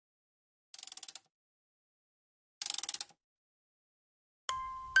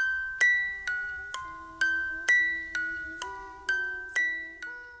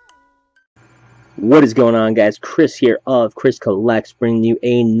What is going on, guys? Chris here of Chris Collects, bringing you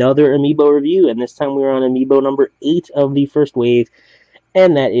another Amiibo review, and this time we're on Amiibo number 8 of the first wave,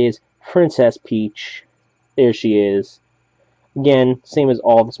 and that is Princess Peach. There she is. Again, same as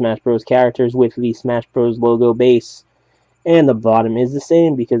all the Smash Bros. Characters with the Smash Bros. Logo base, and the bottom is the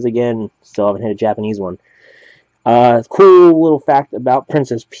same because, again, still haven't hit a Japanese one. Cool little fact about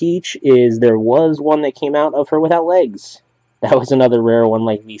Princess Peach is there was one that came out of her without legs. That was another rare one,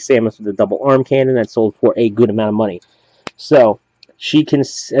 like the Samus with the double arm cannon that sold for a good amount of money. So, she can,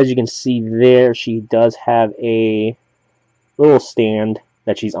 as you can see there, she does have a little stand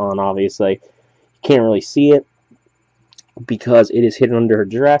that she's on, obviously. You can't really see it because it is hidden under her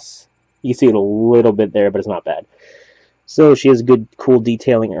dress. You can see it a little bit there, but it's not bad. So, she has good, cool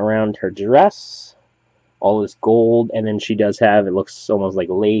detailing around her dress. All this gold, and then she does have, it looks almost like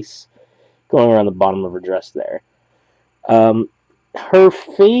lace going around the bottom of her dress there. Her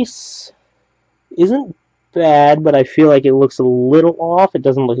face isn't bad, but I feel like it looks a little off. It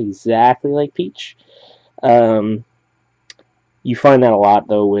doesn't look exactly like Peach. You find that a lot,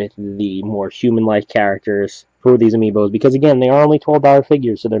 though, with the more human-like characters for these Amiibos, because, again, they are only $12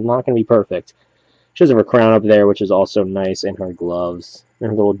 figures, so they're not going to be perfect. She does have her crown up there, which is also nice, and her gloves, and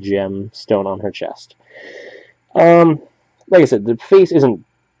her little gemstone on her chest. Like I said, the face isn't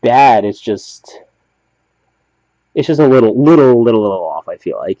bad, it's just a little off, I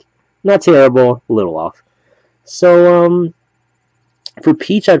feel like. Not terrible, a little off. So, for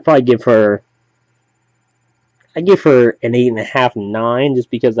Peach, I'd probably give her an 8.5, 9, just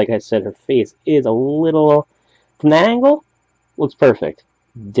because, like I said, her face is a little, from that angle, looks perfect.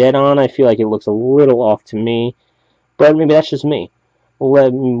 Dead on, I feel like it looks a little off to me, but maybe that's just me. Why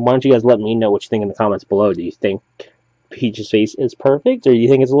don't you guys let me know what you think in the comments below. Do you think Peach's face is perfect, or do you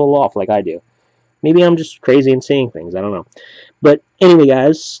think it's a little off like I do? Maybe I'm just crazy and seeing things. I don't know. But anyway,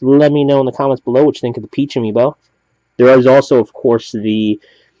 guys, let me know in the comments below what you think of the Peach Amiibo. There is also, of course, the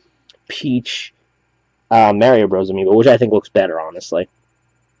Peach Mario Bros. Amiibo, which I think looks better, honestly.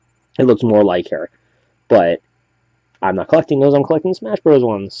 It looks more like her. But I'm not collecting those. I'm collecting Smash Bros.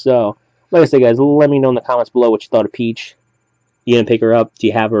 Ones. So, like I said, guys, let me know in the comments below what you thought of Peach. You gonna pick her up? Do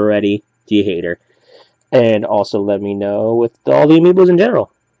you have her already? Do you hate her? And also let me know with all the Amiibos in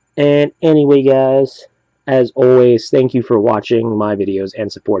general. And anyway, guys, as always, thank you for watching my videos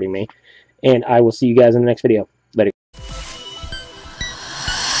and supporting me. And I will see you guys in the next video.